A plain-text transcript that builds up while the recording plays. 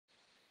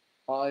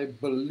I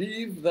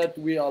believe that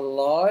we are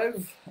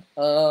live.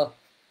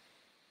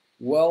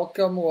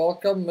 Welcome,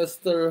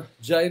 Mr.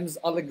 James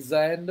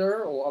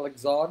Alexander,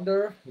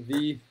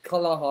 the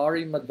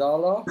Kalahari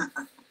Madala.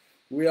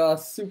 We are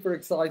super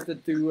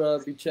excited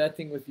to be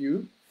chatting with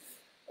you.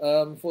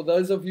 For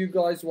those of you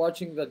guys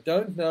watching that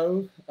don't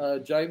know,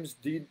 James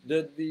did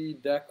the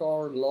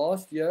Dakar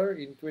last year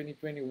in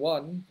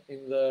 2021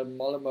 in the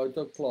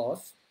moto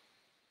class.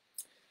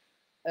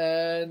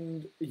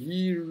 And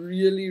he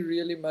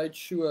really made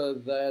sure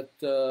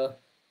that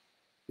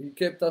he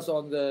kept us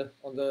on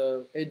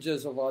the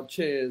edges of our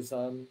chairs.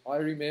 I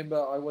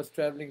remember I was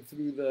traveling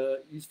through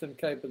the Eastern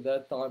Cape at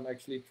that time,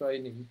 actually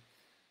training,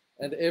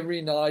 and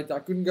every night I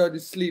couldn't go to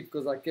sleep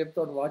because I kept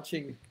on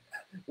watching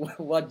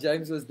what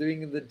James was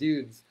doing in the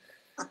dunes.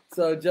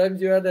 So,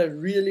 James, you had a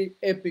really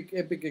epic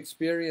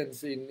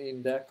experience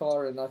in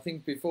Dakar. And I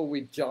think before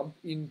we jump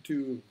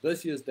into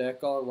this year's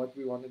Dakar, what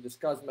we want to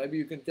discuss, maybe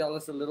you can tell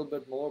us a little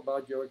bit more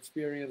about your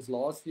experience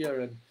last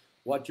year and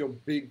what your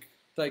big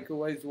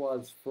takeaways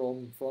was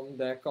from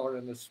Dakar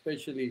and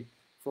especially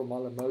from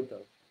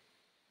Malamoto.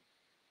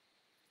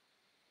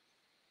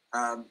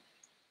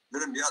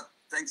 Willem, yeah,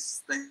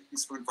 thanks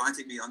for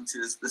inviting me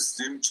onto this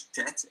Zoom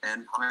chat,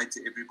 and hi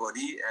to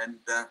everybody. And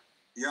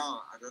yeah,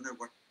 I don't know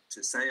what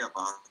to say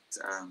about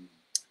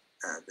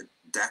the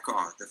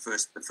Dakar the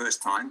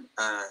first time.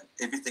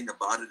 Everything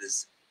about it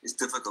is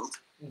difficult.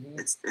 Mm-hmm.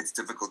 It's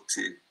difficult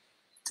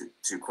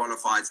to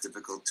qualify. It's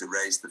difficult to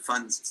raise the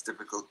funds. It's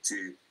difficult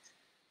to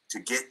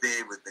get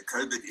there with the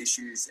COVID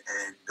issues.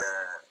 And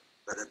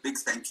but a big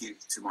thank you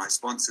to my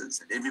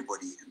sponsors and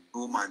everybody and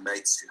all my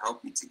mates who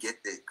helped me to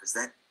get there, because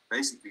that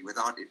basically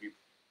without every.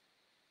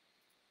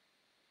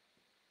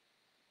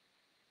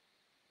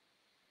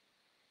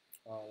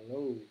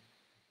 Hello.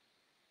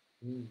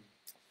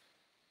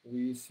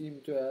 We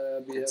seem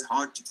to be. It's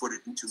hard to put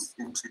it into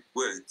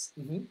words.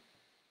 Mm-hmm.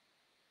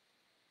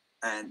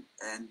 And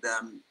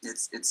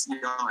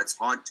it's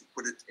hard to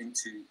put it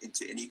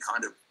into any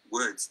kind of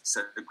words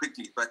so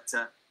quickly. But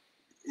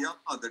yeah,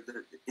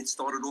 it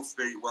started off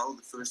very well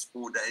the first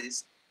 4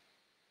 days.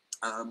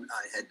 I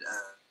had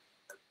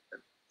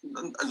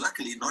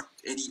luckily not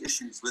any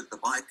issues with the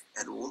bike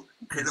at all.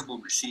 Incredible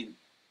machine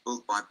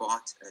built by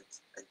Bart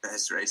at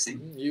Bass Racing.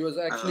 Mm-hmm. He was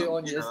actually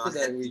on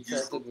yesterday. We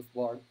chatted with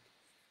Bart.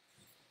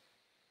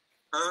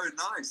 Oh,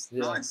 nice,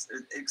 yeah. Nice,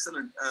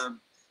 excellent.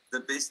 The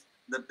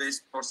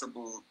best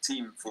possible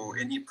team for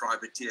any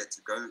privateer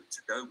to go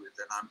with,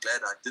 and I'm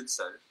glad I did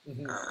so.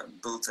 Mm-hmm.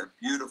 Built a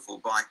beautiful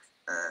bike,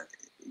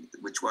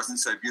 which wasn't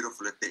so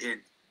beautiful at the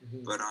end,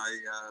 mm-hmm. but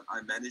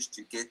I managed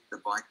to get the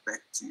bike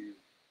back to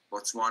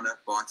Botswana.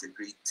 Bart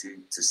agreed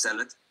to sell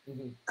it,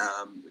 mm-hmm.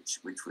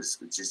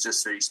 which is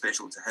just very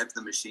special to have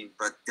the machine.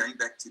 But going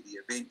back to the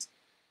event,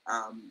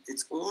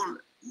 it's all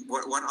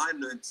what I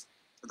learned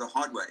the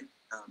hard way.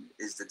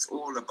 Is it's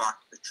all about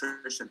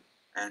attrition,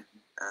 and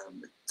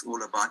it's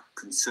all about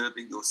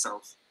conserving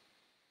yourself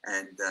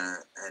and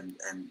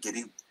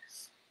getting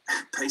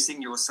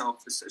pacing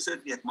yourself.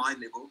 Certainly at my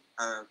level,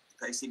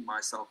 pacing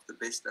myself the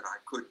best that I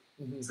could,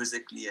 mm-hmm.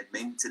 physically and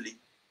mentally.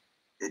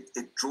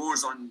 It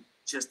draws on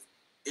just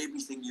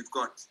everything you've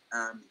got.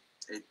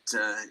 It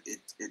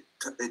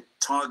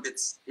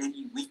targets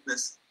any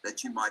weakness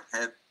that you might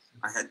have.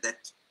 I had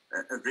that.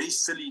 A very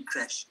silly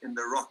crash in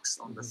the rocks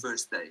on the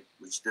first day,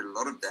 which did a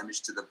lot of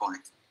damage to the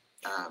bike,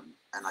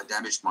 and I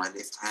damaged my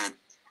left hand,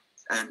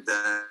 and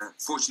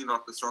fortunately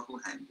not the throttle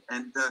hand.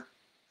 And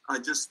I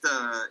just,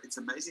 it's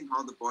amazing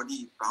how the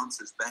body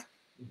bounces back,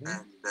 mm-hmm.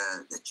 and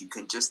that you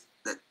can just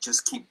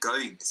keep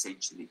going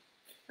essentially.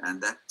 And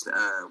that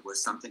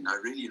was something I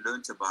really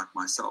learnt about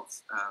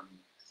myself.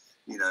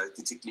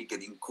 Particularly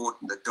getting caught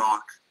in the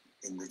dark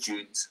in the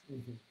dunes.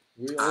 Mm-hmm.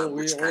 We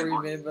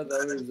all remember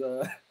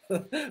those.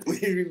 We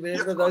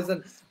remember those,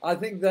 and I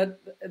think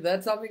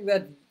that's something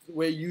that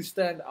where you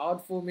stand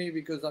out for me,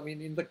 because I mean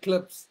in the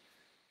clips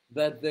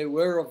that there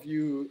were of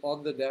you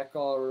on the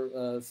Dakar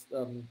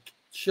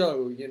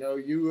show,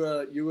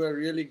 you were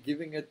really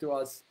giving it to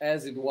us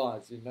as it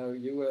was.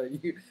 You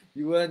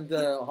weren't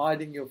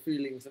hiding your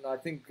feelings, and I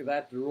think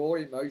that raw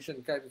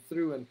emotion came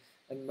through,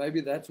 and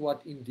maybe that's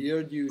what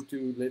endeared you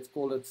to, let's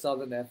call it,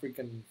 Southern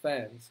African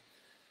fans.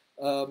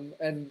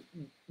 And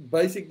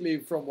basically,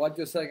 from what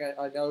you're saying,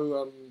 I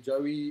know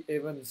Joey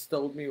Evans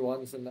told me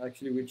once, and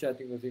actually we're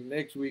chatting with him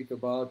next week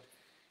about,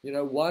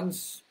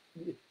 once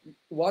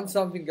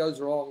something goes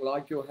wrong,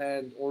 like your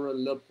hand or a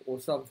lip or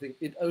something,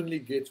 it only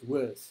gets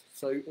worse.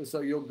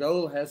 So your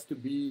goal has to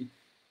be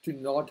to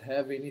not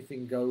have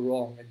anything go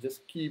wrong and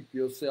just keep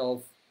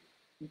yourself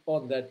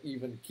on that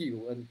even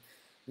keel. And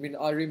I mean,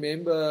 I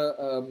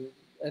remember.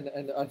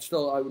 And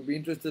I would be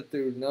interested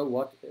to know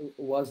what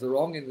was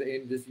wrong in the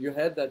end. Is you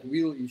had that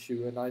wheel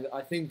issue, and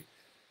I think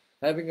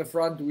having a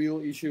front wheel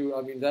issue,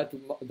 I mean,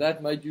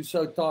 that made you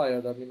so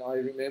tired. I mean, I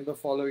remember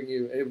following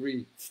you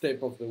every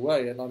step of the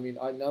way, and I mean,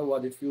 I know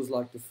what it feels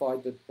like to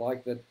fight that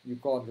bike that you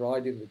can't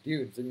ride in the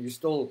dunes, and you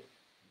still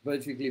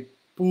basically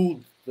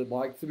pulled the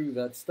bike through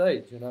that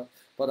stage,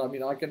 But I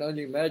mean, I can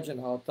only imagine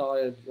how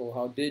tired or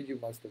how dead you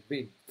must have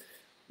been.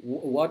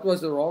 What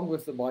was wrong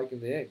with the bike in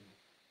the end?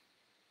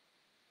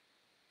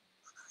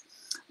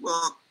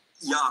 Well,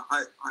 yeah,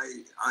 I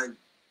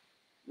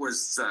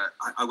was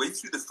I went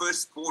through the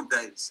first 4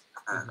 days.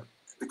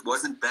 It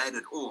wasn't bad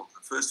at all.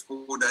 The first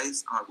 4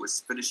 days, I was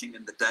finishing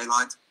in the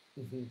daylight.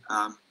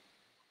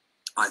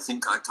 I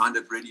think I kind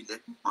of really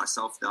let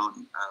myself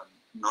down,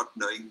 not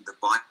knowing the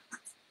bike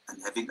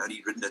and having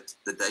only ridden it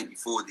the day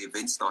before the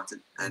event started,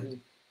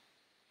 and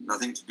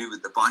nothing to do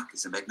with the bike.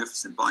 It's a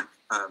magnificent bike,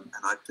 and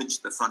I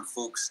pinched the front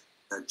forks,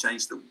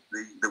 changed the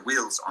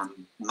wheels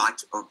on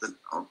night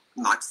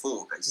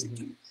 4,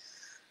 basically.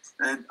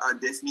 And I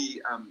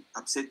definitely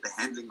upset the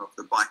handling of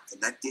the bike,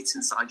 and that gets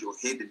inside your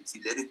head, and if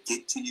you let it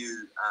get to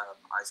you,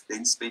 I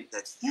then spent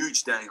that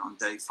huge day on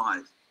day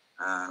 5,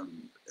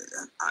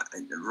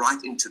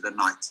 right into the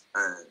night.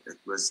 It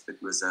was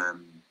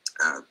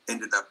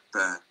ended up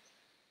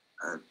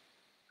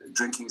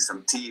drinking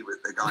some tea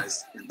with the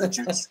guys in the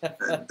juice,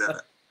 and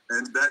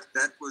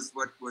that was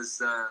what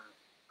was, a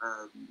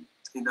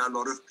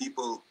lot of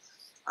people.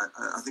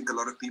 I think a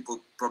lot of people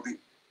probably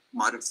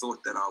might have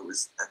thought that I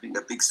was having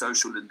a big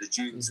social in the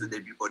dunes with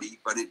everybody,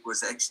 but it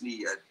was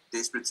actually a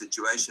desperate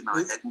situation.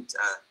 I'd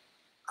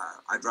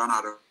run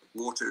out of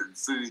water and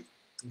food,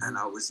 and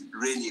I was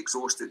really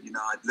exhausted.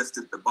 I'd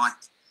lifted the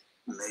bike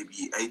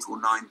maybe 8 or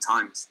 9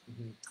 times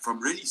from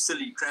really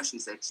silly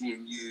crashes, actually,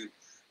 and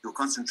your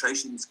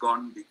concentration's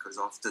gone, because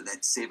after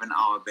that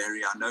 7-hour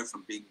barrier, I know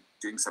from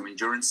doing some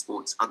endurance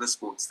sports, other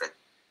sports, that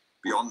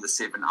beyond the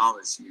 7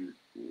 hours, it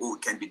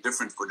can be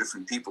different for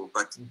different people,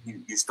 but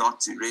you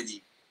start to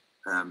really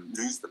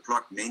lose the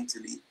plot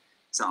mentally.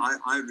 So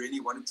I really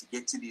wanted to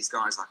get to these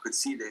guys. I could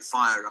see their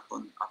fire up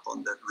on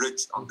the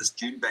ridge on this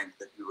dune bank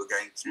that we were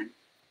going through,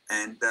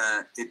 and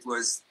it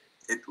was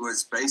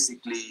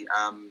basically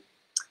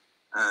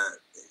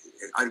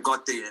I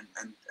got there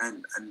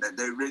and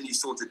they really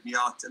sorted me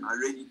out, and I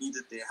really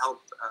needed their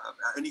help.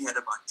 I only had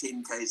about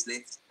 10 k's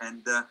left,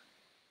 and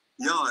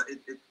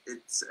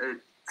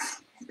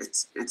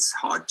it's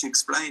hard to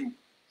explain.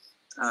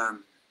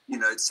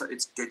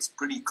 It gets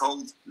pretty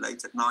cold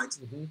late at night,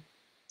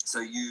 so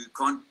you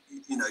can't,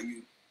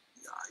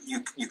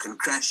 you can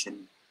crash,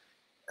 and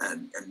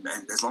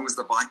as long as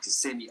the bike is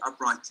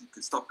semi-upright, you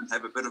can stop and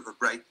have a bit of a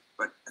break.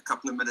 But a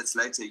couple of minutes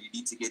later, you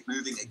need to get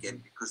moving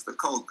again because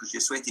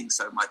you're sweating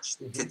so much.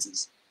 The kit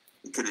is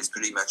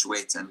pretty much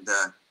wet, and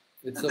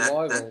it's and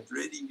survival. that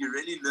you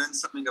really learn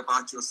something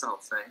about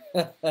yourself,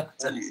 eh? I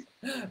tell you.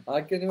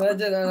 I can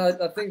imagine,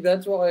 and I think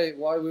that's why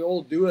we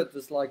all do it.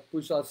 It's like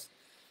push us,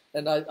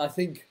 and I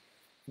think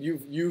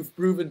you've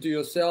proven to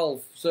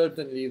yourself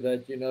certainly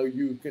that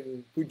you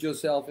can put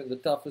yourself in the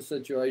toughest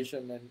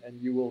situation,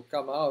 and you will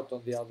come out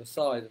on the other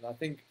side. And I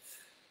think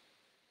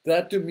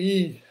that, to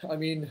me, I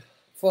mean,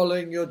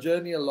 following your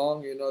journey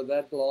along,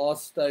 that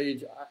last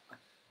stage,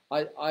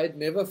 I'd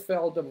never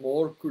felt a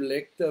more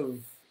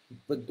collective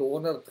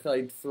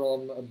bedonderdheid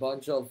from a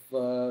bunch of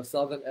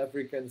Southern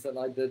Africans than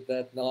I did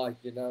that night,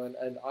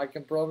 and I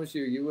can promise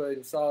you were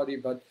in Saudi,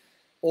 but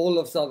all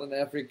of Southern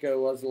Africa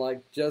was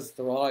like, just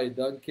ride,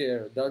 don't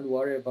care, don't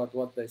worry about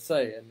what they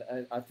say. And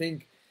I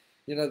think,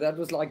 that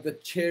was like the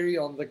cherry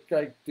on the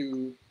cake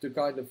to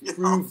kind of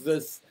prove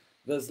this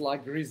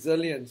like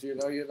resilience,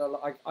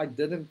 like I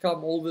didn't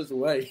come all this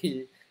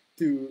way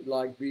to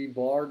like be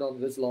barred on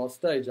this last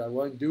stage. I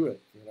won't do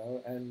it,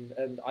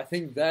 and I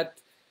think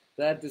that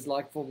is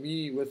like, for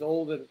me, with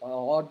all the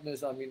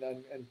hardness, I mean,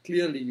 and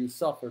clearly you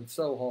suffered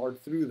so hard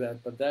through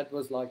that, but that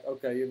was like,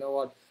 okay, you know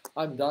what,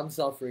 I'm done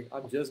suffering,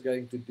 I'm just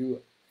going to do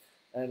it.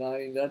 And I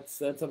mean,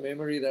 that's a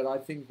memory that I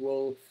think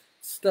will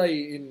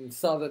stay in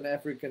Southern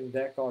African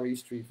Dakar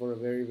history for a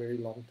very, very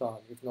long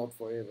time, if not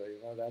forever.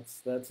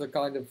 That's the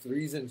kind of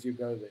reasons you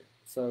go there.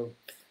 So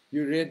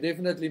you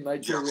definitely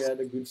made sure we had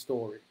a good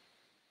story.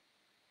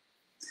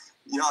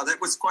 Yeah, that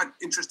was quite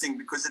interesting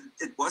because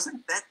it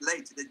wasn't that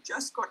late. It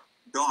just got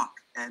dark,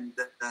 and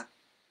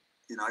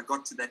I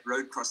got to that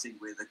road crossing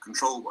where the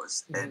control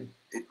was, and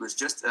it was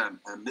just a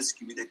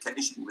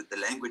miscommunication with the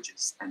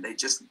languages, and they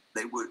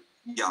were,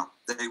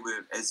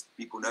 as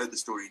people know the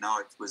story now,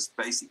 it was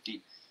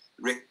basically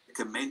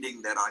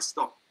recommending that I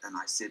stop, and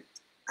I said,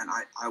 and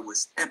I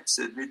was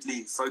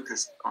absolutely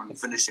focused on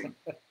finishing.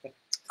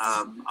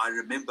 I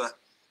remember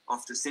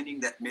after sending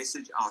that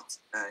message out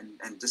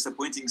and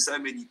disappointing so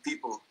many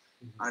people,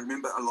 I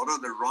remember a lot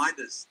of the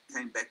riders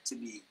came back to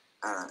me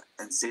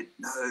and said,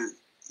 no,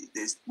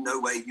 there's no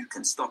way you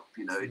can stop,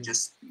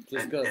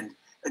 and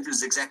it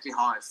was exactly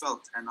how I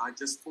felt, and I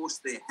just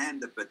forced their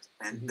hand a bit,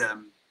 and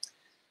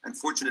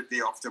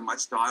unfortunately, after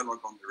much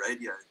dialogue on the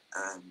radio,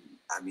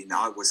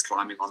 I was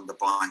climbing on the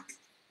bike,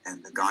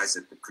 and the guys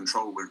at the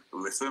control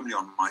were firmly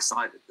on my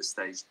side at this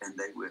stage, and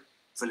they were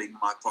filling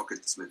my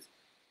pockets with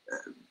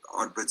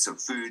odd bits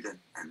of food,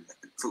 and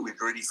we'd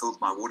already filled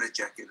my water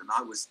jacket, and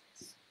I was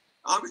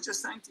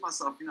just saying to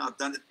myself, I've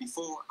done it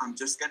before. I'm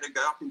just going to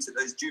go up into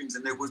those dunes.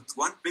 And there was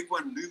one big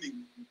one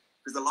looming,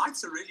 because the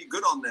lights are really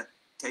good on the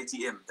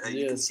KTM.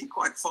 You can see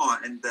quite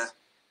far. And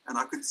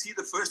I could see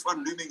the first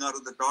one looming out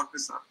of the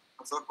darkness. I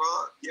thought,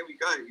 well, here we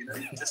go. You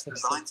just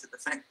resigned to the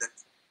fact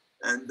that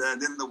And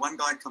then the one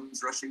guy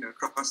comes rushing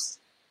across,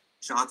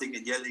 shouting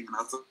and yelling, and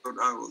I thought, oh,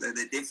 well, they're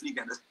definitely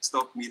going to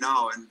stop me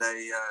now. And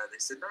they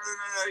said,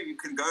 no, you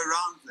can go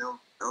around.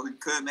 They'll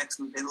incur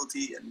maximum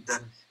penalty. And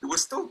it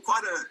was still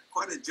quite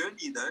a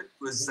journey, though.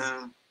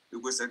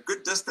 It was a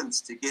good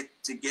distance to get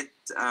to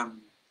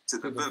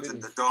the Viv in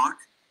the dark.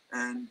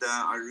 And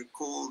I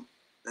recall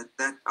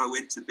that I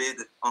went to bed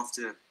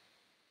after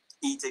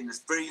eating.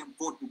 It's very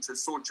important to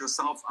sort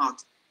yourself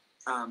out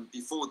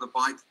before the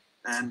bike.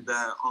 And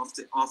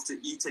after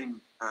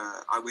eating,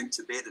 I went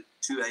to bed at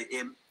 2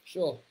 a.m.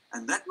 Sure.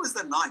 And that was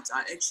the night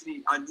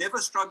I never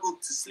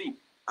struggled to sleep.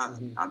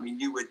 I mean,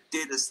 you were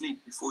dead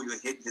asleep before your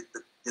head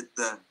hit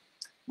the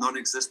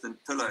non-existent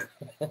pillow.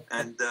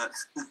 And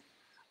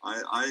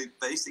I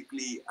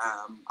basically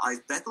I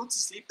battled to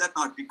sleep that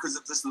night because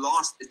of this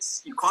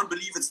you can't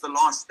believe it's the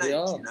last stage.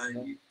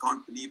 You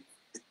can't believe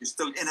that you're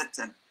still in it.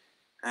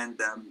 And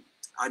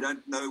I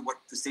don't know what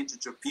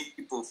percentage of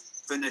people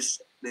finish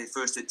their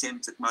first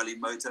attempt at malle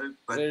moto,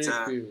 but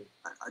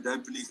I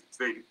don't believe it's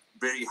very,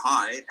 very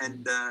high.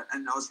 And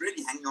I was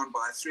really hanging on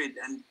by a thread.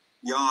 And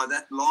yeah,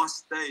 that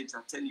last stage,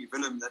 I tell you,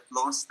 Willem, that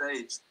last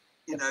stage,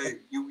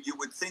 you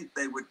would think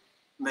they would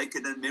make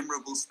it a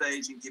memorable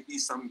stage and give you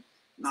some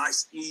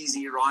nice,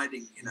 easy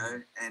riding,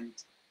 and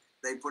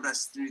they put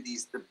us through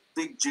the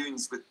big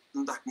dunes with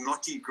like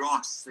knotty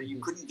grass, so you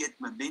couldn't get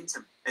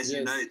momentum. As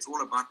you know, it's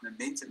all about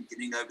momentum,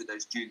 getting over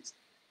those dunes.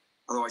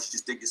 Otherwise, you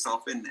just dig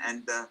yourself in.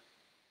 And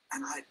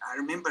I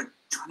remember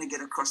trying to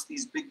get across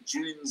these big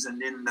dunes,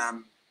 and then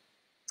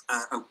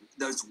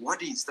those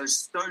waddies, those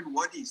stone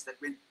waddies that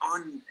went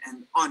on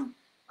and on.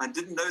 I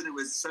didn't know there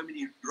was so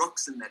many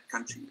rocks in that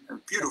country. A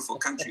beautiful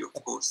country, of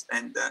course.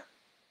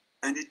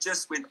 And it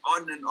just went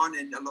on, and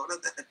a lot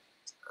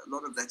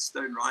of that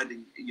stone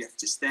riding, you have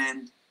to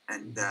stand,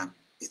 and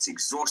it's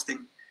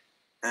exhausting.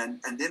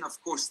 And then,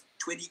 of course,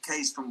 20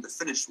 Ks from the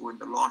finish, or in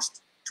the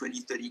last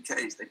 20, 30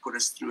 Ks, they put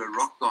us through a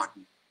rock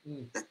garden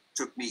that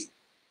took me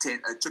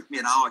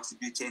an hour to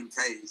do 10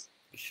 Ks.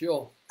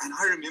 Sure. And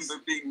I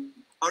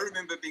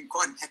remember being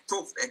quite hacked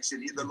off,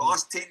 actually. The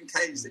last 10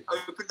 Ks, they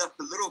opened up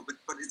a little bit,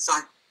 but it's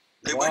like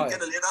they weren't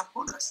going to let up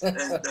on us. And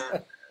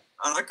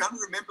I can't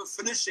remember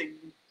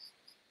finishing.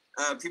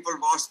 People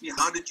have asked me,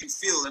 how did you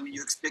feel? I mean,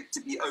 you expect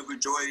to be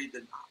overjoyed,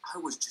 and I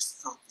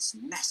felt this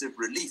massive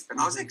relief. And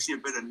I was actually a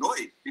bit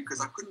annoyed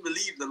because I couldn't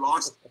believe the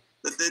last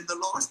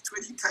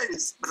 20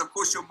 Ks. But of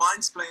course, your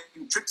mind's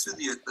playing tricks with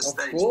you at this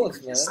stage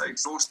because you're so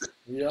exhausted.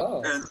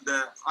 Yeah. And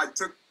I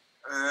took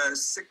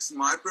 6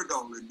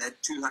 microdol in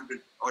that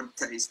 200 odd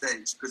K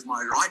stage because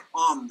my right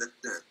arm, the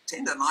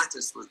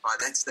tendonitis was by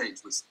that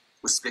stage was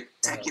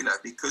spectacular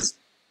because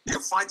you're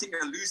fighting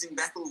a losing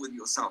battle with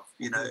yourself,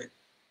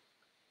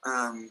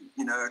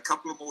 a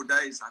couple of more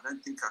days, I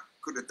don't think I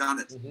could have done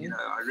it.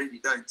 I really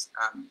don't.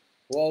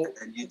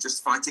 And you're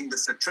just fighting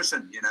this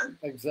attrition,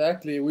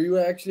 Exactly.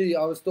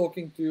 I was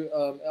talking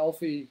to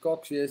Alfie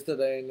Cox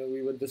yesterday, and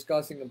we were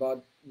discussing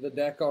about the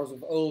Dakars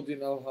of old,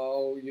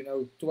 how,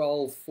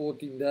 12,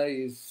 14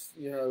 days,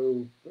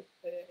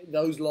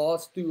 those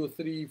last 2 or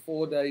 3,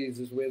 4 days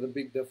is where the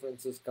big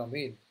differences come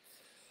in.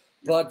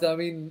 But I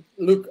mean,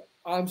 look,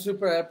 I'm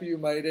super happy you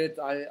made it.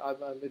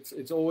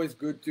 It's always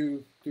good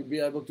to be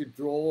able to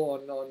draw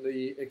on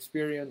the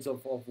experience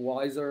of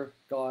wiser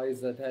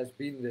guys that has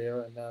been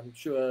there, and I'm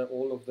sure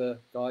all of the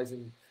guys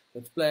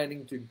that's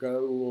planning to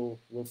go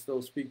will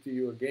still speak to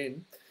you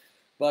again.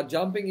 But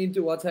jumping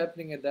into what's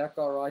happening at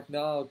Dakar right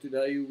now,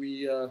 today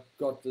we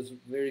got this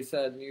very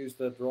sad news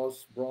that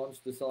Ross Brans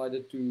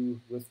decided to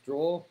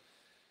withdraw.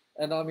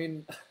 And I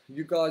mean,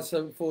 you guys,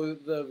 so for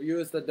the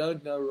viewers that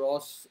don't know,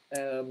 Ross,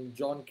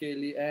 John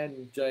Kelly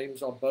and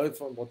James are both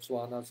from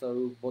Botswana.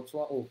 So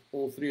Botswana,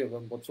 all 3 of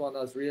them,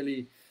 Botswana is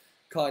really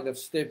kind of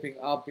stepping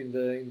up in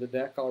the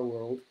Dakar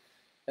world.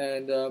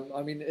 And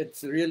I mean,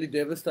 it's really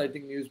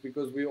devastating news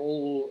because we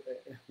all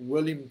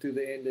will him to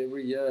the end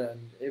every year,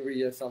 and every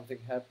year something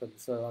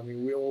happens. So I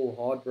mean, we're all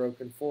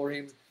heartbroken for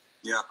him.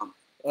 Yeah.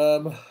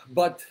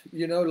 But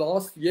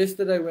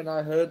yesterday when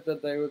I heard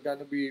that they were going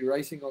to be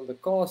racing on the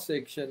car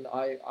section,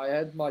 I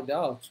had my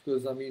doubts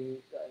because I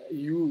mean,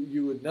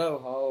 you would know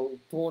how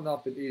torn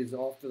up it is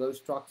after those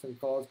trucks and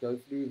cars go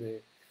through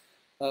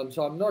there.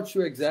 So I'm not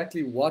sure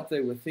exactly what they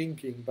were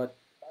thinking, but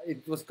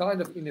it was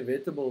kind of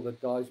inevitable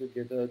that guys would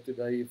get hurt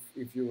today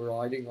if you were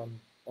riding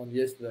on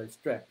yesterday's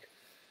track.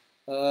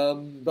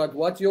 But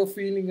what's your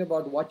feeling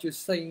about what you're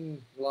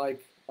saying,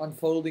 like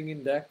unfolding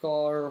in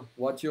Dakar?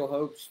 What's your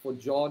hopes for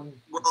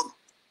John? Well,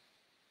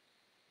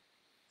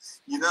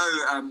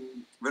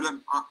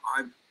 Willem,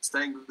 I'm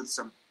staying with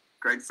some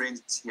great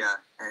friends here,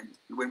 and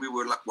when we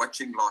were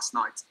watching last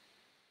night,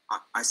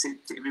 I said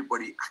to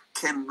everybody, I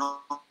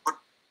cannot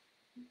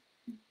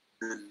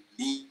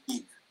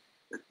believe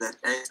that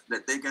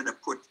they're going to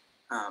put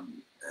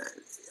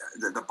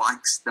the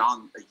bikes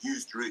down a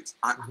used route.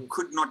 I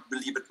could not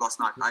believe it last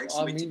night. I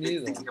actually went to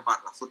bed thinking about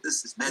it. I thought,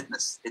 this is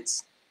madness.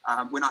 It's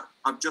when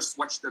I've just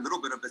watched a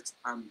little bit of it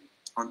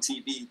on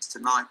TV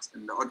tonight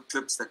and the odd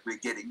clips that we're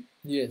getting.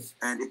 Yes.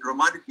 And it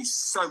reminded me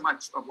so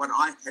much of what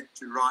I had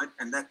to ride,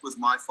 and that was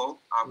my fault.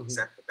 I was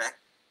at the back.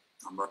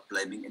 I'm not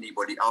blaming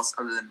anybody else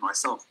other than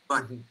myself.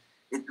 But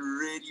it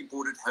really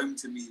brought it home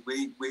to me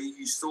where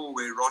you saw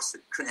where Ross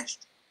had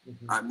crashed.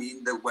 I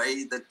mean, the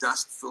way the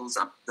dust fills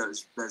up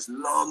those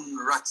long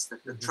ruts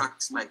that the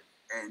trucks make,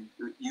 and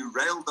you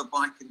rail the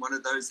bike in one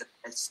of those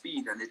at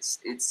speed, and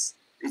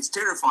it's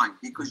terrifying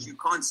because you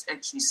can't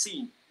actually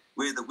see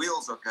where the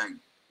wheels are going.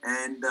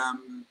 And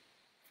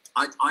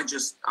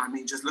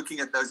just looking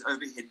at those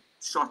overhead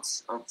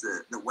shots of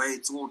the way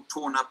it's all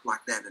torn up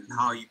like that, and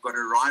how you've got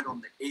to ride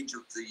on the edge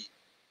of the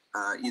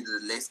either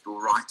the left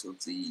or right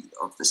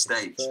of the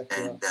stage.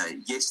 And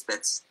yes,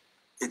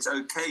 it's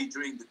okay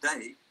during the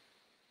day,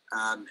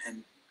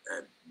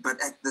 but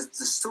at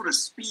the sort of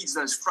speeds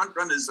those front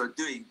runners are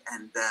doing,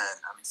 and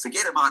I mean,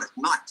 forget about at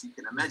night. You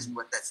can imagine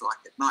what that's like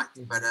at night.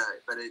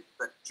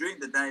 But during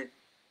the day,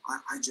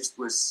 I just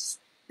was.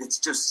 It's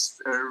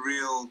just a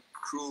real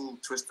cruel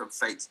twist of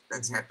fate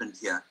that's happened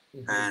here,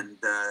 and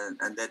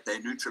that they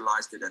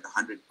neutralized it at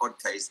 100 odd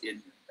Ks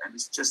in, and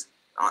it's just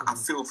I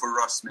feel for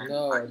Ross, man.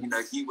 No. You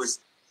know, he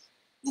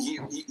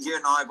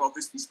and I have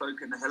obviously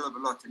spoken a hell of a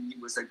lot, and he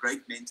was a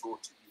great mentor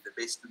to me, the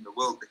best in the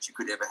world that you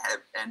could ever have,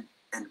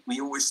 and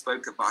we always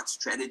spoke about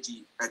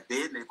strategy at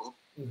their level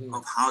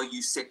of how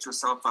you set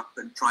yourself up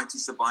and try to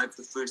survive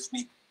the first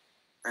week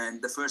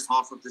and the first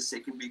half of the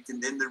second week, and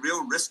then the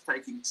real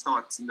risk-taking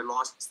starts in the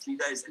last 3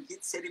 days, and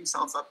he'd set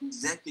himself up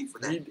exactly for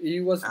that. He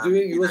was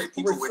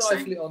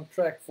precisely on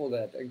track for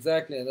that,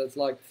 exactly, and it's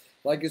like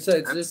you say,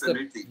 it's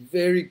absolutely. Just a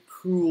very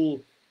cruel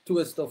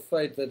twist of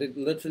fate that it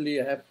literally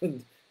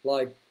happened,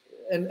 like,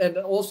 and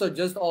also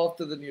just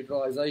after the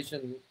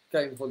neutralization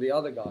came for the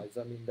other guys.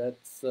 I mean,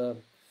 that's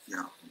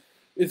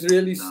it's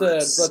really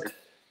sad, but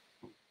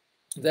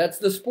that's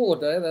the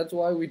sport, eh? That's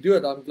why we do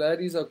it. I'm glad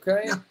he's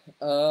okay.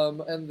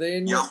 And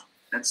then,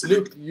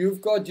 look,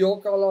 you've got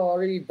your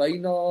Kalahari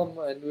Bainam,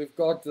 and we've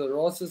got the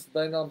Ross's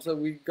Bainam, so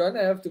we're going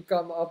to have to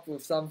come up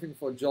with something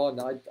for John.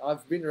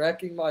 I've been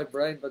racking my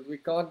brain, but we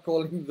can't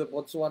call him the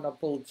Botswana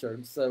Pilcher,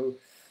 so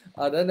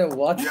I don't know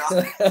what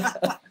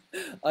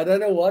I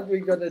don't know what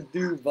we're going to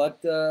do, but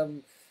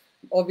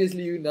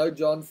obviously you know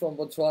John from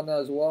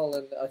Botswana as well,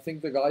 and I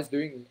think the guy's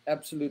doing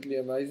absolutely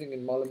amazing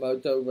in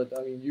Malamoto, but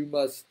I mean, you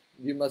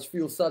must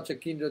feel such a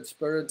kindred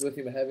spirit with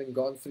him, having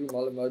gone through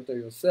Malamoto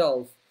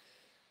yourself.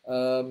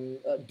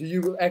 Do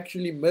you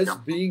actually miss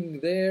being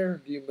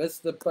there? Do you miss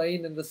the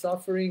pain and the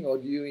suffering, or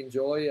do you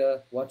enjoy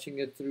watching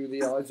it through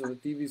the eyes of a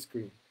TV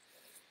screen?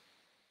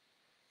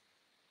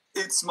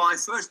 It's my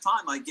first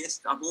time, I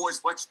guess. I've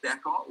always watched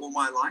Dakar all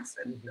my life,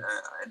 and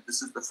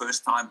this is the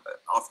first time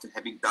after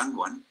having done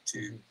one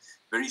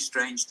very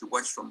strange to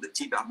watch from the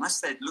TV. I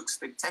must say, it looks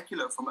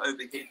spectacular from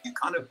overhead. You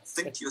kind of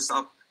think to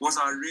yourself, was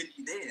I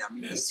really there? I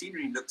mean, the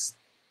scenery looks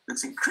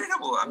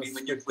incredible. I mean,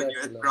 when you're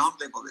at ground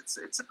level, it's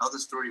another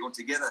story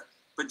altogether.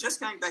 But just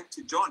going back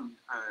to John,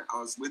 I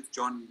was with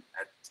John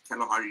at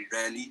Kalahari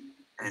Rally,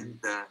 and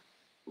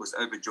was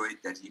overjoyed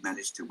that he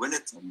managed to win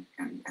it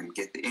and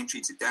get the entry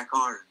to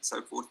Dakar and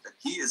so forth. And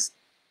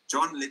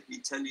John, let me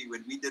tell you,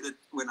 when we did it,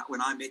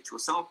 when I met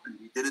yourself, and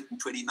we did it in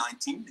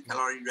 2019, the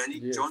Kalahari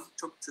Rally, John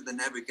took to the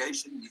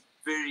navigation. He's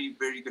very,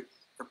 very good.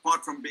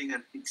 Apart from being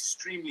an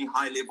extremely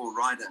high-level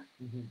rider,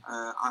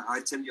 I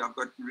tell you, I've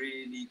got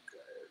really,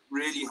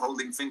 really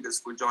holding fingers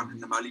for John in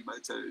the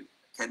moto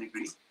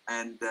category,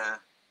 and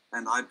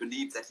I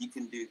believe that he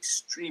can do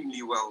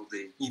extremely well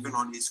there, even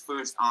on his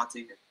first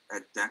outing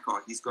at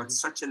Dakar. He's got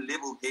such a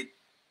level head.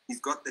 He's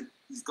got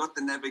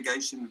the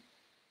navigation.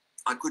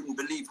 I couldn't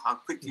believe how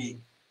quickly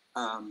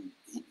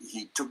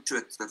he took to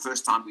it the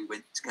first time we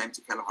came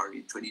to Kalahari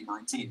in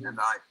 2019. And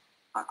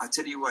I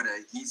tell you what,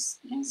 he's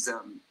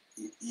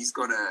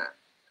got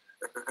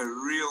a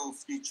real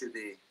future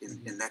there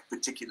in that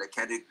particular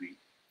category.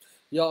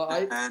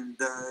 I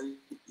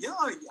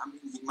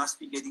mean, he must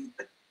be getting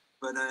fit,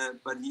 but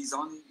he's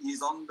on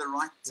the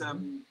right.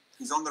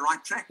 He's on the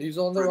right track. He's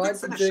on the right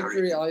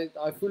trajectory.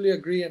 I fully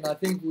agree, and I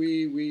think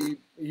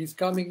he's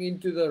coming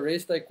into the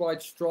race day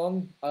quite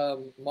strong.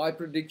 My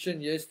prediction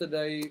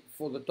yesterday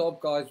for the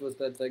top guys was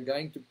that they're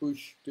going to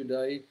push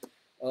today,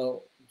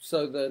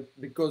 so that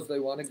because they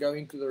want to go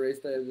into the race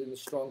day in a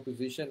strong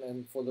position,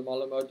 and for the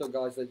Malamoto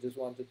guys, they just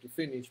wanted to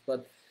finish.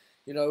 But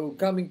you know,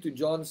 coming to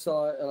John's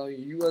side,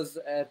 he was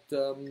at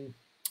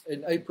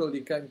in April. He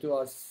came to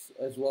us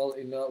as well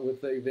with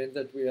the event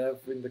that we have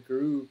in the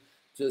Karoo.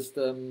 Just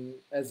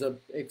as a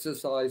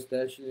exercise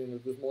dash,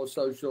 it was more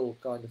social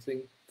kind of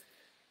thing.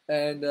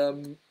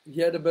 And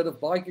he had a bit of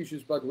bike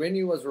issues, but when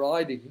he was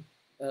riding,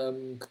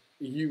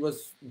 he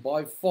was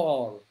by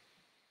far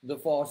the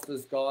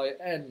fastest guy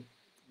and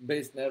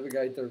best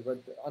navigator,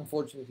 but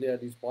unfortunately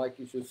had his bike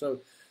issues. So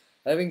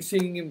having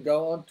seen him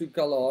go on to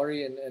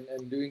Kalahari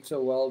and doing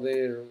so well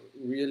there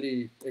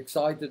really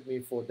excited me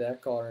for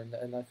Dakar.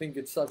 And I think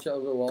it's such an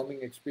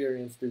overwhelming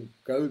experience to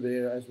go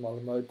there as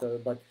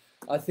Malamoto. But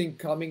I think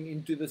coming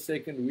into the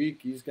second week,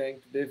 he's going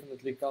to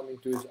definitely come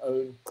into his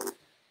own.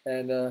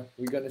 and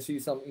we're going to see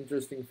some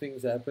interesting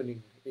things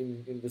happening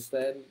in the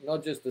stand,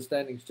 not just the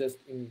standings, just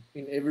in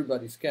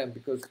everybody's camp,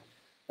 because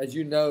as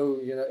you know,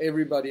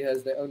 everybody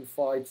has their own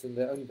fights and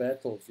their own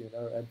battles,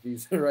 at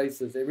these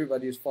races.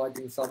 Everybody is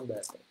fighting some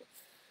battle.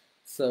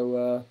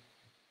 So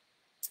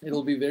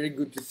it'll be very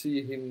good to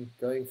see him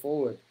going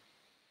forward.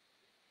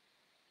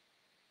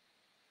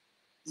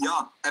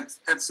 Yeah,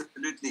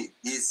 absolutely.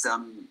 He's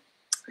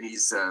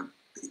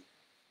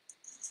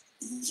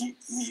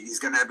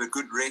going to have a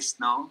good rest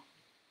now,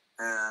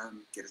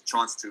 get a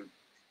chance to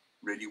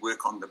really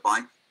work on the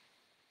bike,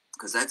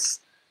 because that's,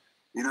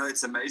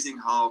 it's amazing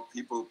how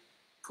people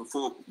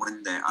perform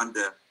when they're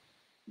under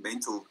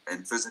mental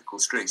and physical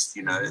stress.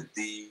 I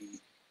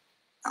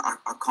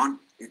can't.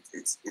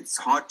 It's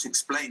hard to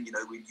explain.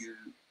 When you're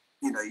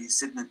in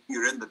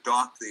the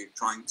dark there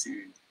trying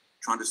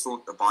to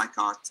sort the bike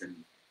out,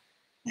 and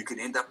you can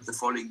end up the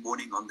following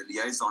morning on the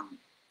liaison.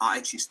 I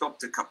actually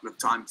stopped a couple of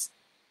times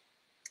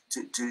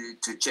to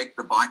check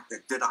the bike.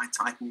 That did I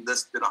tighten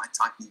this? Did I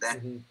tighten that?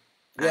 Mm-hmm.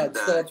 Yeah, it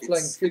starts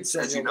playing tricks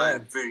on your mind. A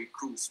very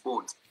cruel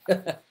sport.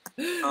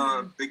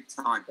 Big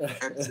time,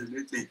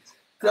 absolutely.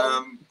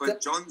 But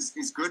John's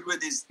is good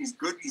with he's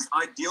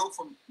ideal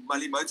for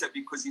malle moto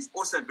because he's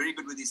also very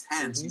good with his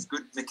hands. Mm-hmm. He's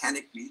good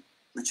mechanically,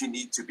 which you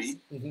need to be.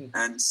 Mm-hmm.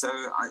 And so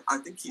I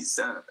think he's.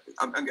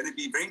 I'm going to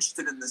be very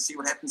interested in see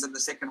what happens in the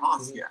second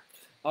half here.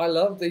 I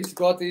love that he's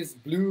got his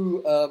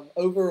blue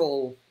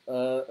overall.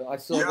 I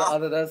saw the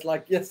other day. It's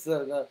like, yes,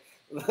 sir.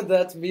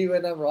 That's me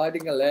when I'm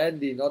riding a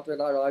Landy, not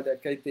when I ride a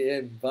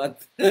KTM.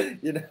 But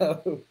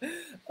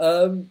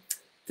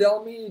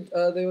tell me,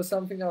 there was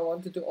something I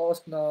wanted to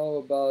ask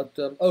now about.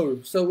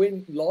 So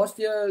when last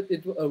year,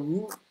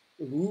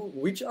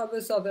 which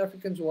other South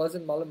Africans was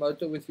in malle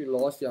moto with you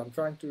last year? I'm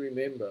trying to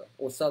remember,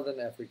 or Southern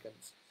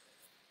Africans.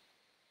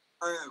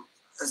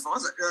 As far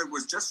as it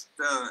was just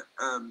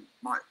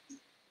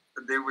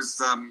there was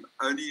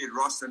only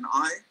Ross and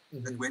I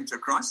that went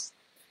across.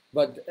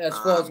 But as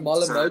far as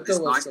malle moto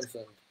was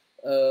concerned,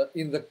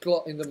 in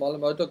the malle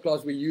moto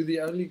class, were you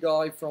the only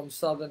guy from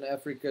Southern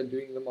Africa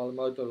doing the malle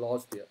moto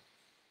last year?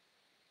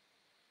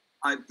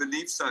 I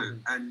believe so,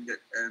 and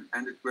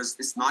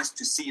it's nice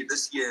to see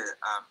this year.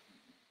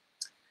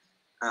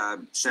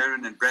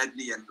 Sharon and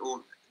Bradley and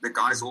all the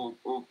guys, all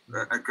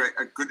a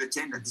good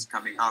attendance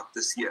coming out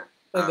this year.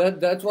 And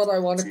that's what I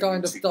want to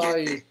kind of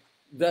tie.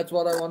 That's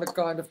what I want to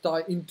kind of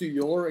tie into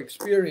your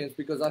experience,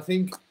 because I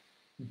think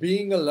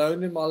being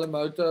alone in malle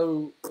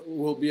moto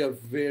will be a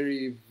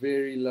very,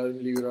 very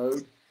lonely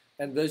road.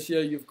 And this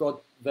year you've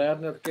got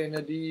Werner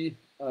Kennedy,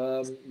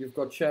 you've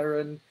got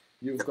Sharon,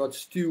 you've got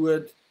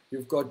Stuart,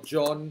 you've got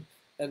John,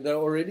 and they're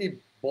already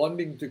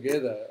bonding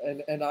together.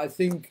 And I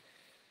think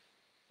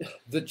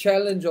the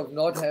challenge of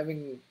not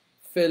having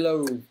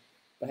fellow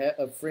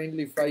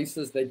friendly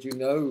faces that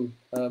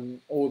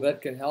or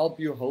that can help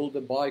you hold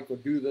the bike or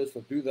do this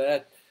or do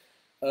that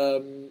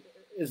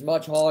is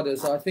much harder.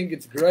 So I think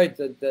it's great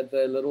that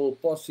the little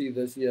posse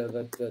this year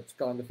that's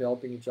kind of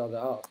helping each other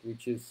out,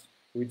 which is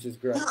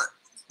great. Yeah,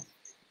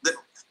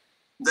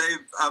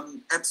 they've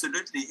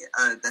absolutely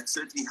that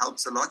certainly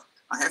helps a lot.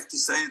 I have to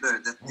say though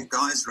that the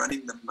guys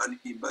running the malle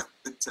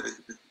moto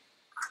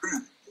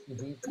crew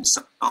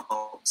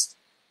themselves,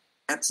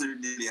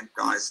 absolutely brilliant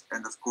guys,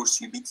 and of course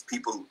you meet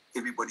people,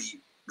 everybody,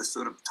 the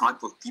sort of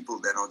type of people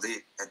that are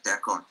there at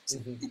Dakar,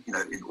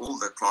 in all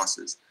the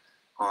classes.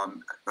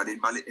 But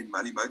in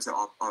malle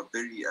moto are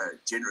very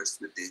generous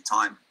with their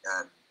time.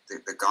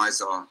 The guys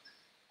are,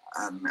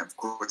 of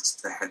course,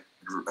 they had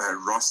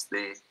Ross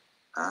there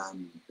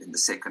in the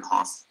second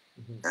half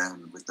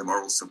with the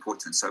moral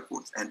support and so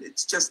forth. And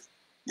it's just,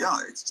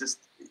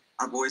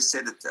 I've always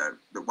said it.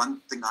 The one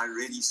thing I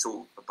really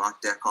saw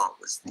about Dakar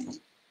was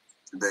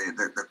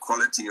the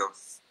quality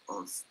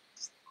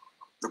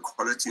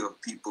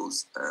of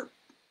people's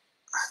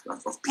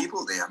of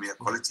people there. I mean, the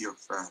quality of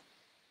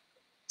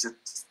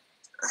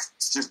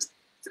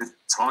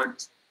it's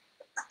hard.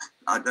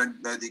 I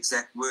don't know the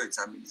exact words.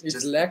 I mean,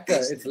 it's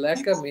lekker. It's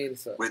lekker,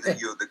 means whether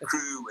you're the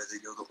crew, whether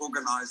you're the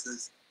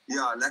organizers.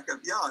 Yeah, lekker.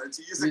 Yeah,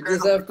 you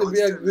just have to be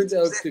a good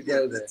oak to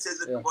go there. It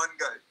says it in one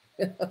go.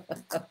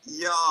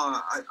 Yeah,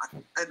 I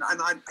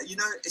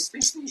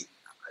especially,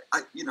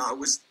 I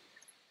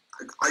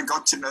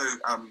got to know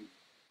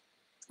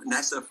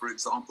NASA, for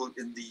example,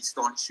 in the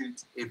start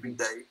shoot every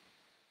day,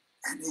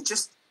 and it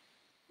just,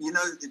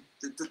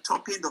 the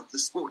top end of the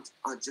sport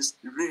are just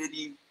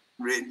really,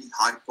 really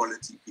high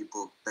quality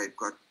people. They've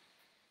got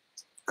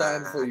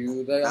time for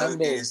you. They're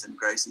humble airs and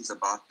graces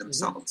about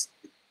themselves.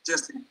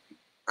 Just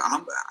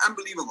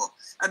unbelievable.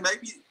 And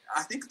maybe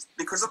I think it's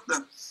because of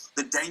the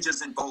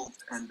dangers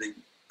involved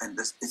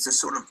it's a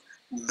sort of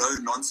no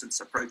nonsense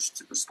approach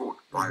to the sport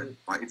by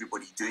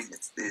everybody doing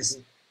it.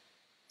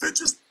 I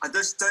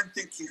just don't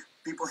think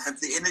people have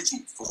the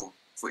energy for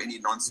any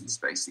nonsense.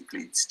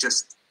 Basically, it's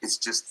just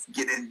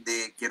get in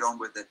there, get on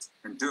with it,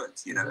 and do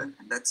it. And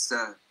that's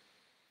how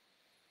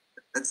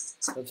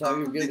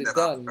you get it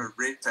done. I've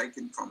read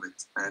taken from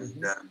it,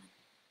 and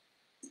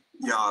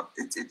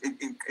it's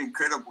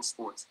incredible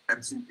sport,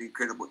 absolutely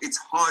incredible. It's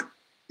hard.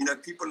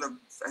 people have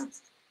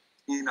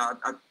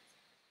I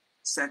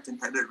sat and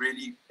had a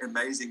really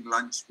amazing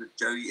lunch with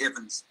Joey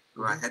Evans,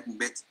 who I hadn't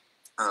met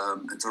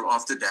until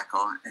after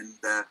Dakar, and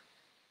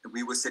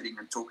we were sitting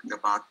and talking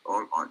about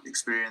our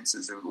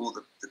experiences and all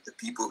the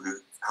people who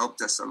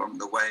helped us along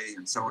the way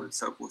and so on and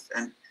so forth.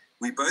 And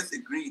we both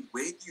agreed,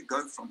 where do you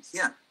go from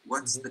here?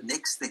 What's the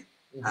next thing?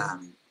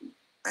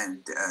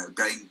 And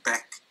going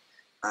back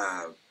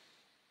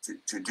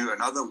to do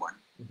another one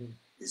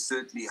is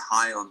certainly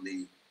high on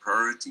the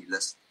priority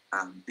list.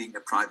 Being a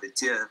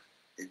privateer,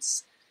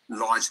 it's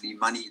largely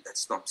money that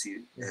stops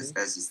you,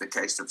 as is the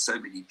case of so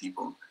many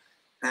people.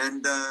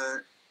 And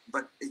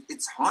but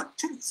it's hard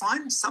to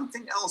find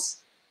something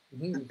else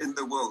in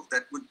the world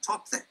that would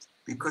top that,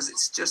 because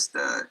it's just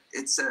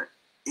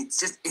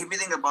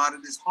everything about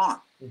it is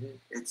hard.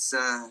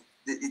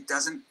 It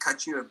doesn't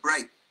cut you a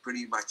break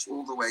pretty much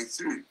all the way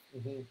through,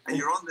 and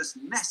you're on this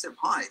massive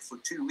high for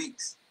 2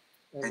 weeks,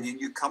 and then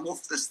you come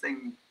off this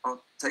thing. It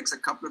takes a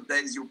couple of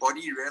days. Your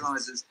body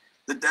realizes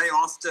the day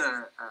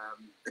after,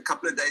 a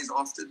couple of days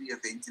after the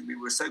event, and we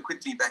were so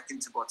quickly back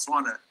into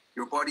Botswana.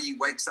 Your body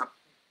wakes up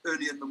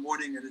early in the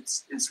morning and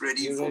it's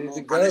ready for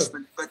more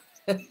punishment, but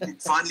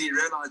it finally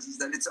realizes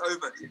that it's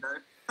over.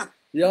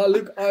 Yeah,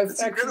 look,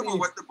 it's incredible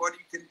what the body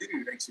can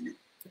do, actually.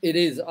 It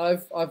is. I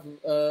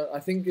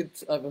think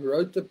I've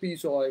wrote the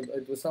piece, or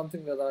it was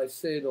something that I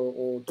said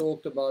or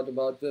talked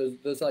about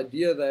this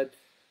idea that,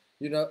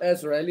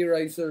 as rally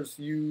racers,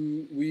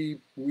 we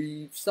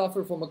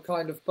suffer from a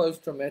kind of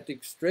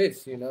post-traumatic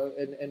stress, and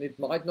it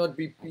might not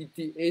be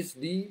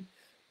PTSD,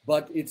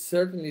 but it's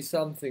certainly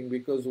something,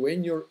 because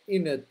when you're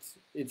in it,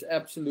 it's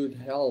absolute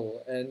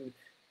hell. And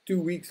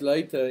 2 weeks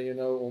later,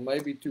 or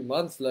maybe 2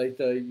 months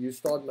later, you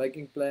start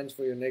making plans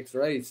for your next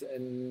race,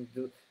 and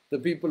the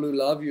people who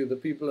love you, the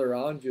people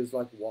around you, is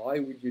like, why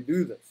would you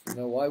do this?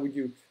 Why would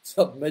you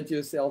submit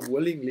yourself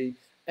willingly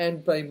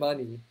and pay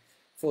money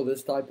for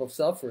this type of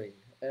suffering?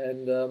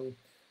 And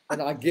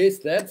I guess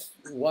that's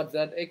what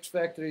that X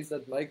factor is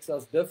that makes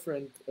us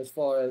different as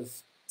far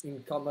as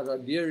in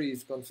camaraderie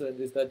is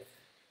concerned, is that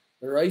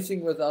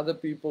racing with other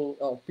people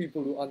are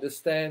people who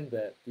understand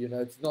that.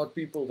 It's not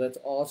people that's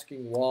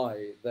asking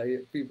why.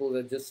 People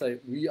that just say,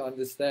 we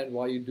understand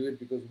why you do it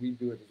because we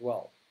do it as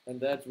well. And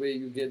that's where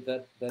you get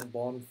that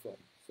bond from.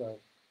 So,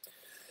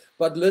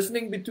 but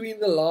listening between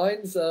the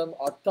lines,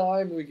 our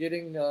time, we're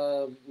getting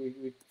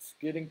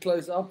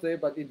close up there,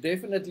 but it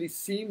definitely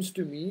seems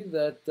to me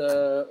that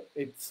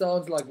it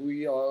sounds like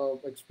we are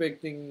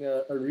expecting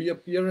a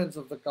reappearance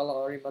of the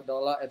Kalahari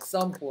Madala at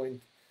some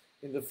point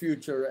in the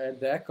future at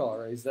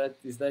Dakar. Is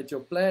that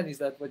your plan? Is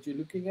that what you're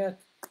looking at?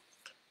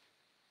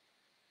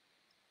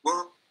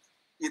 Well,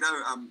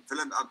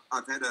 Willem,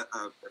 I've had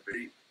a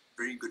very,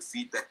 very good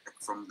feedback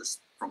from the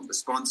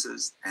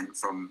sponsors and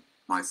from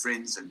my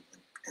friends, and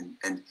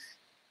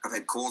I've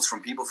had calls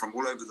from people from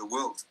all over the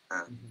world,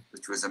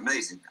 which was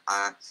amazing.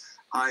 I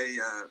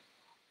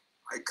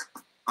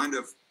kind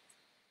of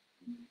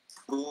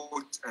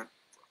bought a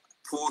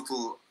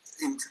portal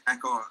into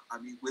Dakar.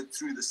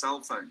 Through the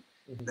cell phone.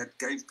 That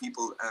gave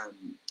people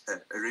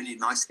a really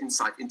nice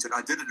insight into it.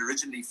 I did it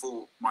originally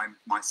for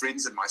my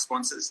friends and my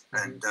sponsors,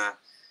 and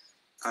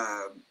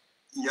I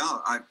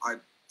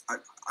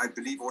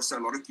believe also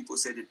a lot of people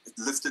said it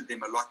lifted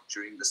them a lot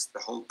during the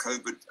whole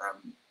COVID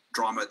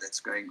drama that's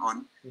going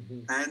on.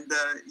 And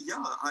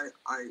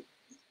I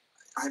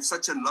have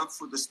such a love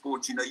for the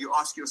sport. You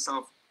ask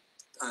yourself,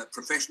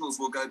 professionals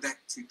will go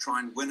back to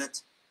try and win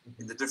it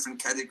in the different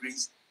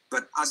categories,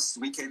 but us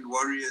weekend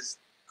warriors,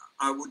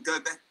 I would go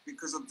back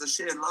because of the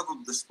sheer love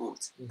of the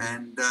sport.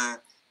 And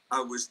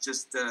I was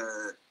just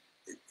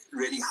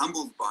really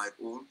humbled by it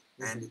all.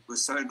 And it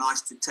was so nice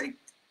to take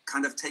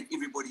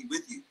everybody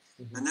with you.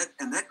 And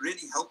that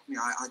really helped me.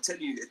 I tell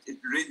you,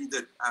 it really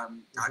did. I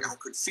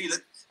could feel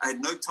it. I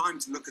had no time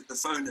to look at the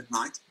phone at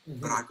night,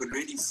 but I could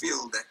really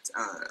feel that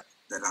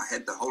I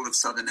had the whole of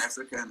Southern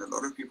Africa and a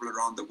lot of people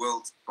around the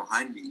world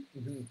behind me.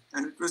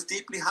 And it was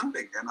deeply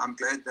humbling. And I'm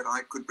glad that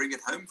I could bring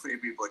it home for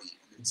everybody.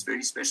 And it's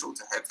very special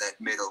to have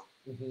that medal.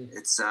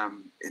 It's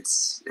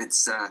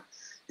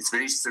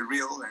very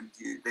surreal, and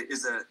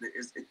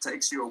it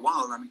takes you a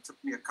while. It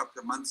took me a couple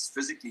of months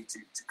physically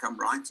to come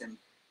right, and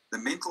the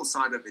mental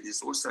side of it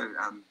is also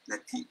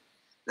that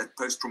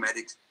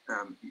post-traumatic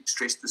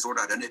stress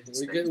disorder. I don't know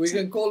if we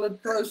can call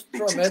it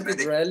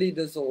post-traumatic rally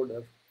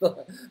disorder,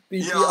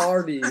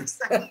 PTRD. Yeah,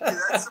 exactly.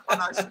 That's the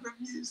one I should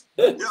have used.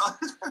 Yeah.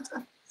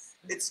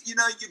 It's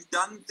you've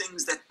done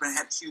things that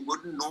perhaps you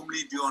wouldn't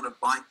normally do on a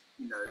bike.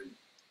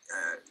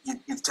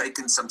 You've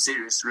taken some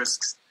serious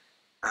risks.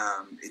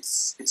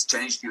 It's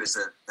changed you as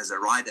a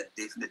rider,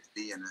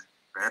 definitely, and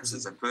perhaps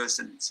as a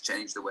person, it's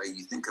changed the way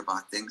you think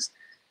about things.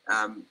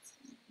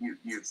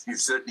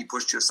 You've certainly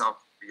pushed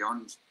yourself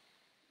beyond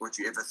what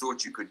you ever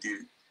thought you could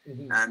do.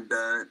 And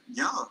I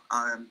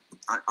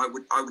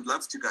would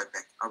love to go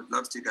back. I would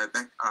love to go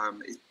back.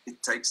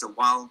 It takes a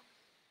while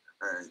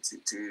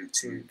to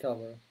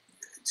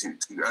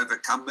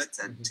overcome it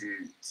and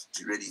to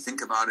really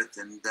think about it.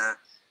 And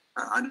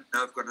I know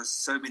I've got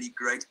so many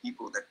great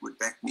people that would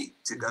back me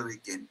to go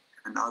again.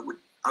 and I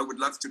would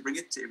love to bring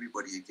it to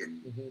everybody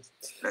again.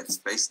 That's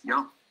basically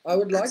I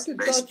would like to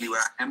basically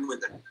where I am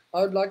with it.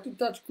 I would like to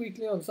touch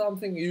quickly on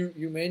something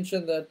you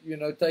mentioned, that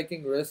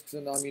taking risks,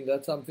 and I mean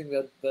that's something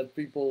that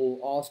people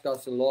ask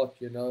us a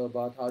lot,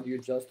 about how do you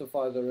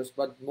justify the risk,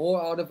 but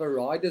more out of a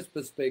rider's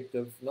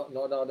perspective,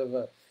 not out of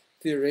a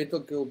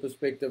theoretical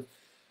perspective.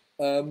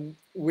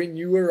 When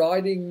you were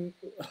riding,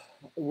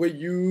 were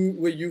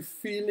you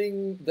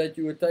feeling that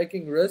you were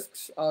taking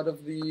risks out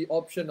of the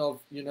option of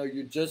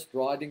you're just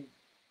riding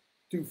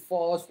too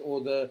fast,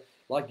 or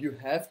you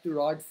have to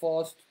ride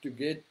fast to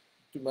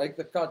make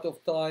the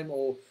cutoff time,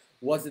 or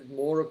was it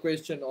more a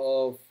question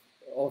of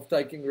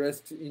taking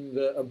risks in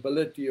the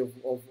ability of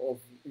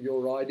your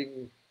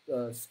riding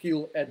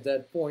skill at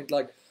that point?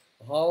 Like,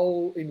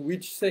 how, in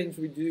which sense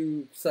would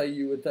you say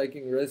you were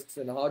taking risks,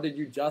 and how did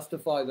you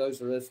justify those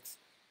risks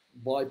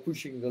by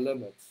pushing the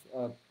limits?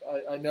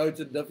 I know it's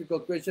a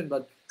difficult question,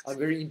 but I'm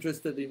very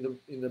interested in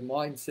the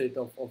mindset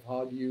of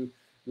how do you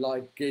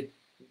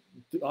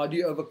how do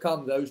you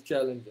overcome those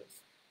challenges?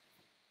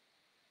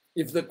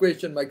 If the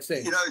question makes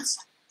sense.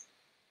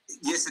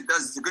 Yes, it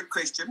does. It's a good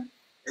question.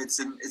 It's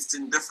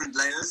in different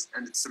layers,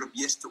 and it's sort of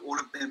yes to all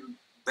of them.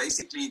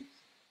 Basically,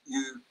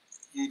 you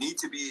need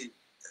to be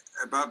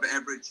above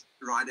average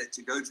rider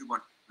to go to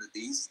one of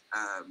these.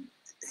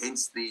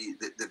 Hence the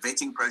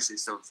vetting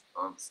process of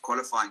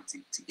qualifying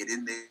to get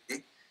in there.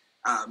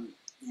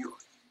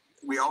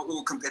 We are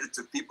all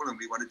competitive people, and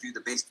we want to do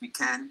the best we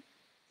can.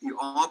 You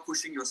are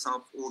pushing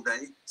yourself all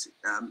day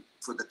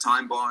for the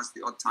time bars,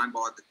 the odd time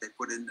bar that they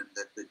put in,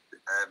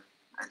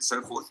 and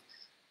so forth.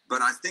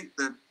 But I think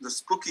the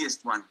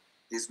spookiest one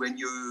is when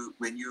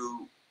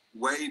you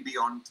way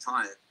beyond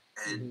tired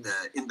and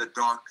in the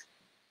dark,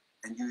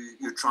 and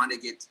you're trying to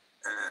get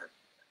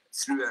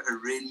through a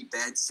really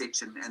bad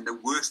section, and the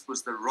worst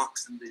was the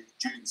rocks and the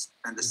dunes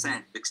and the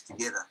sand mixed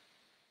together.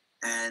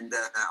 And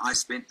I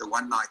spent the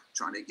one night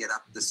trying to get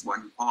up this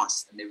one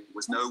pass, and there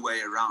was no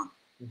way around.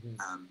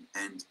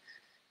 And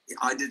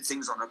I did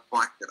things on a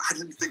bike that I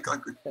didn't think I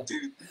could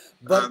do.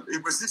 But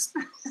it was just,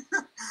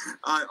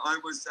 I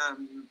was,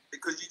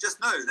 because you just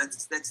know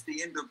that's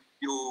the end of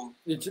your,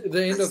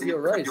 the end of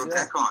your race.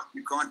 Dakar.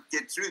 You can't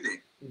get through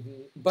there.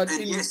 But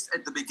yes,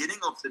 at the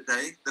beginning of the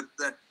day,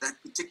 that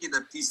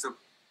particular piece of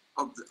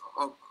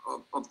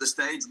the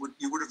stage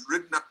you would have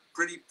ridden up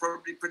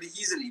probably pretty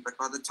easily. But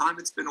by the time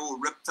it's been all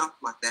ripped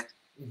up like that,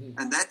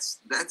 and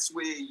that's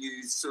where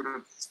you sort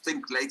of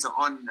think later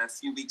on, a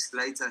few weeks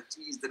later,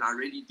 geez, did I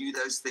really do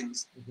those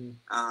things?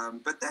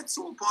 But that's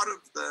all part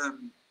of the,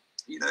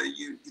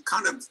 you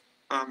kind of,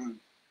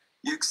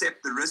 you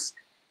accept the risk.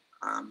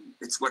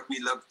 It's what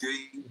we love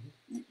doing.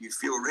 You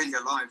feel really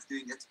alive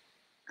doing it.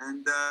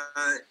 And,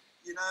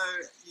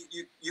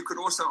 you could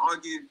also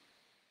argue,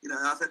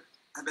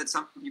 I've had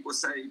some people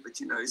say, but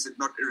is it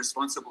not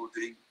irresponsible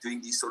doing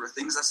these sort of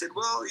things? I said,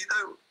 well,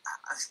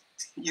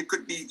 you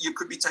could be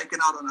taken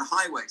out on a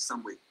highway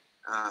somewhere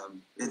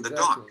in the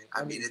dark.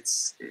 I mean,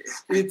 it's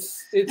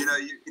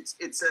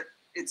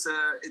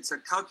a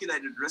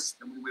calculated risk.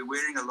 I mean, we're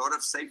wearing a lot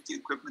of safety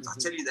equipment. I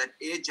tell you, that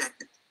air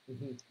jacket.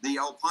 The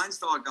Alpine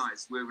Star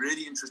guys were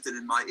really interested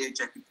in my air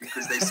jacket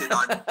because they said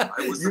I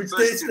was the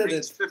first to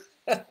reach 15.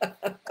 I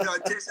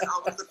tested. I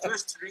was the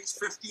first to reach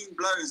 15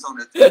 blows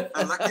on it.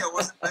 I'm lucky I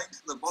wasn't paying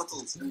for the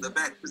bottles in the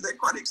back because they're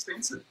quite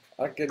expensive.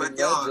 I can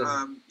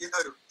imagine.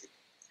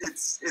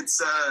 It's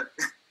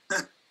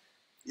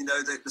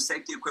the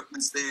safety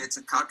equipment's there. It's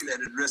a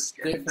calculated risk.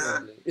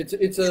 Definitely. And,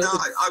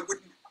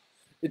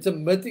 it's a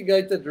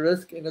mitigated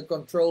risk in a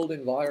controlled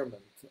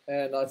environment,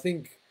 and I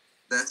think.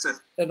 That's it.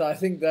 And I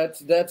think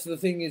that's the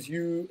thing is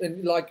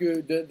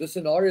the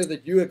scenario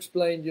that you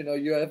explained,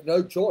 you have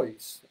no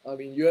choice. I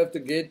mean, you have to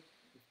get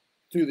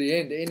to the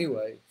end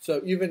anyway.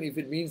 So even if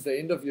it means the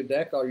end of your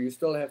Dakar, you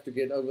still have to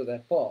get over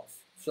that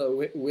pass.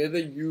 So whether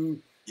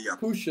you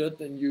push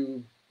it and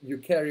you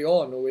carry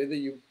on, or whether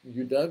you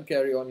don't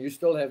carry on, you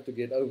still have to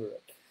get over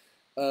it.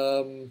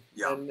 And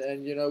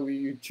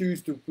you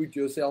choose to put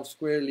yourself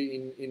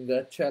squarely in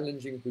that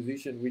challenging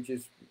position, which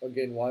is,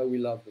 again, why we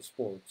love the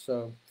sport.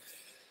 So.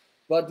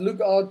 But look,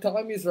 our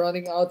time is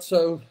running out,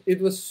 so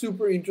it was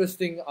super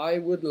interesting. I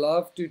would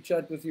love to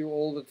chat with you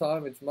all the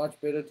time. It's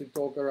much better to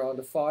talk around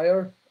a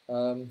fire.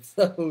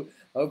 So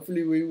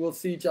hopefully we will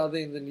see each other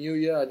in the new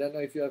year. I don't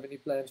know if you have any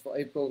plans for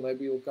April.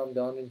 Maybe you'll come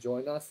down and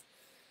join us.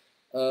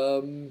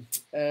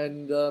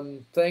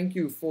 Thank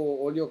you for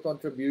all your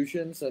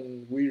contributions,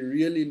 and we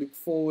really look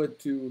forward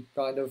to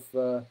kind of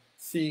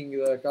seeing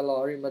the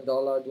Kalahari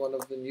Madala at one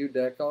of the new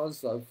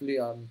Dakars. Hopefully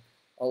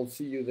I'll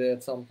see you there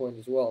at some point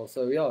as well.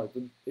 So yeah,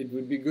 it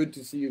would be good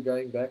to see you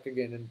going back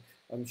again, and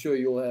I'm sure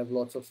you'll have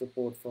lots of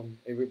support from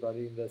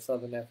everybody in the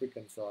Southern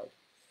African side.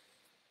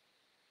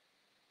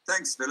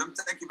 Thanks, Willem.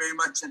 Thank you very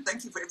much, and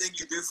thank you for everything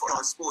you do for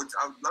our sport.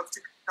 I would love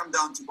to come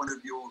down to one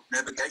of your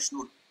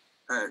navigational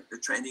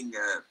training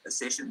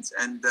sessions,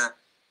 and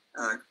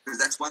because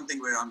that's one thing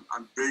where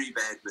I'm very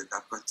bad with.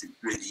 I've got to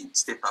really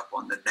step up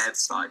on the nav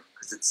side,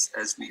 because it's,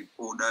 as we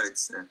all know,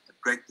 it's a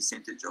great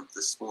percentage of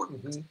the sport.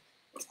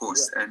 Of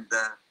course, and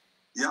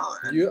Yeah,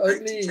 You're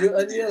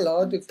only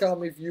allowed to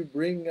come if you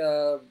bring.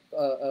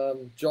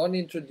 John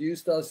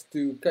introduced us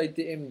to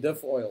KTM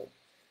diff oil.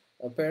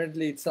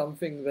 Apparently, it's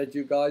something that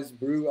you guys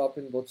brew up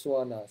in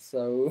Botswana.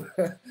 So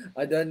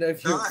I don't know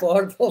if you're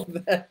part of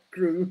that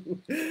crew,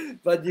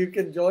 but you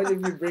can join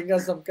if you bring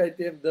us some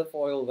KTM diff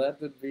oil.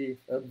 That would be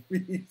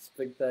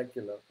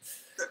spectacular.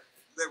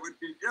 That would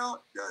be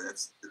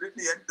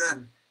absolutely.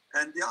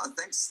 And yeah,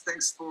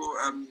 thanks for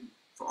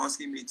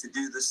asking me to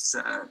do this.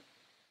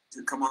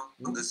 To come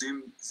on the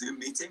Zoom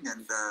meeting,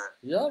 and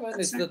yeah, man,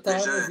 it's the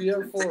time of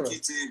year for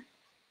it.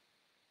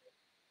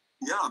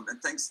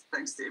 And thanks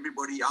to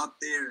everybody out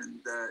there,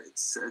 and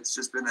it's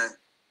just been a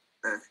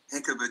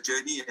heck of a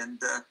journey, and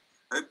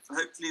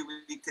hopefully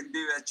we can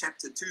do a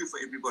chapter 2 for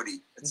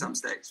everybody at some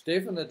stage.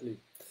 Definitely.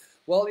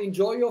 Well,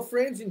 enjoy your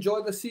friends,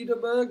 enjoy the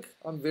Cedarburg.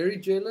 I'm very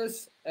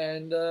jealous,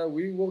 and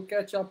we will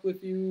catch up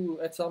with you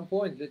at some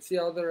point. Let's see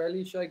how the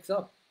rally shakes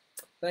up.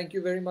 Thank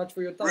you very much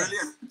for your time.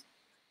 Brilliant.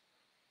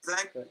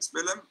 Thanks,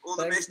 Willem. All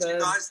the best to you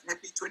guys.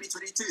 Happy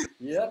 2022.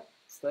 Yep.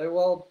 Stay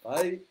well.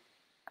 Bye.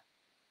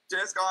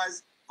 Cheers,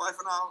 guys. Bye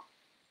for now.